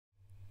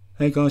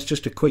Hey guys,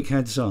 just a quick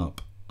heads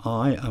up.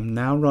 I am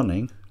now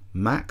running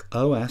Mac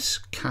OS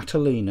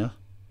Catalina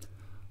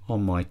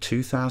on my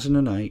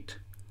 2008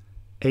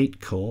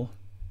 8-core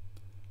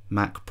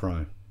Mac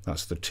Pro.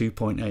 That's the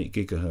 2.8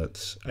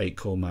 gigahertz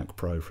 8-core Mac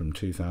Pro from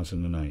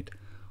 2008.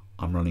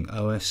 I'm running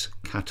OS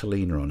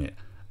Catalina on it,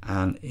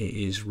 and it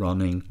is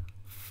running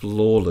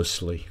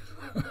flawlessly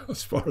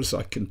as far as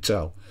I can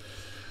tell.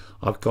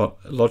 I've got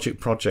Logic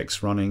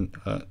projects running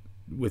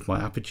with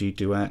my Apogee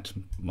Duet,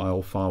 my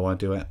old Firewire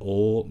Duet,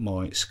 or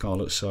my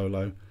Scarlett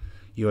Solo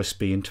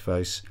USB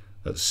interface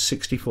at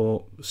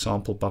 64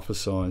 sample buffer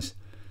size,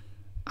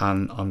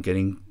 and I'm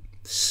getting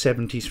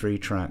 73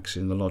 tracks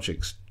in the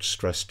Logic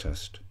stress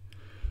test.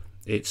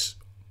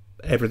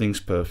 Everything's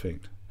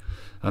perfect.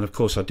 And of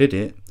course I did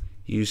it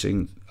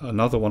using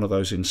another one of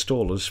those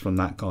installers from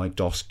that guy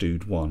DOS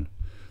Dude 1,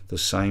 the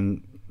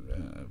same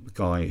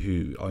guy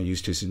who I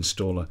used his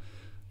installer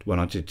when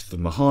I did the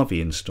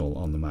Mojave install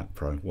on the Mac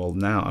Pro. Well,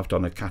 now I've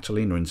done a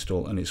Catalina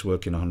install and it's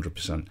working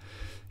 100%.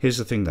 Here's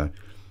the thing though,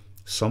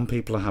 some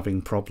people are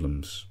having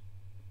problems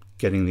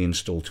getting the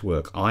install to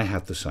work. I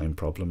had the same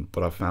problem,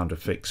 but I found a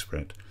fix for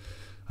it.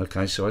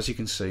 Okay, so as you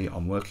can see,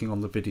 I'm working on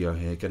the video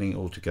here, getting it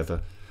all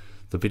together.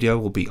 The video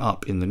will be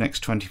up in the next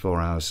 24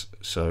 hours,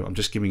 so I'm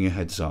just giving you a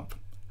heads up.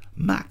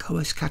 Mac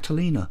OS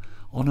Catalina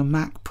on a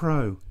Mac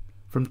Pro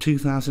from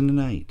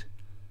 2008.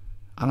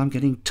 And I'm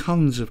getting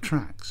tons of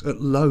tracks at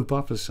low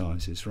buffer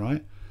sizes,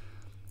 right?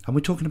 And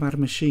we're talking about a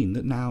machine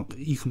that now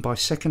you can buy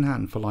second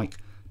hand for like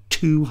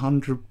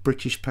 200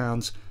 British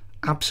pounds,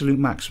 absolute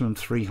maximum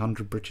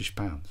 300 British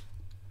pounds.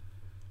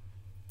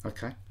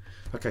 Okay,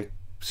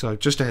 so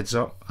just a heads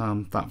up,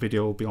 that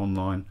video will be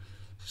online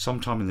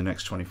sometime in the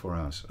next 24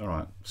 hours. All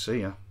right,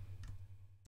 see ya.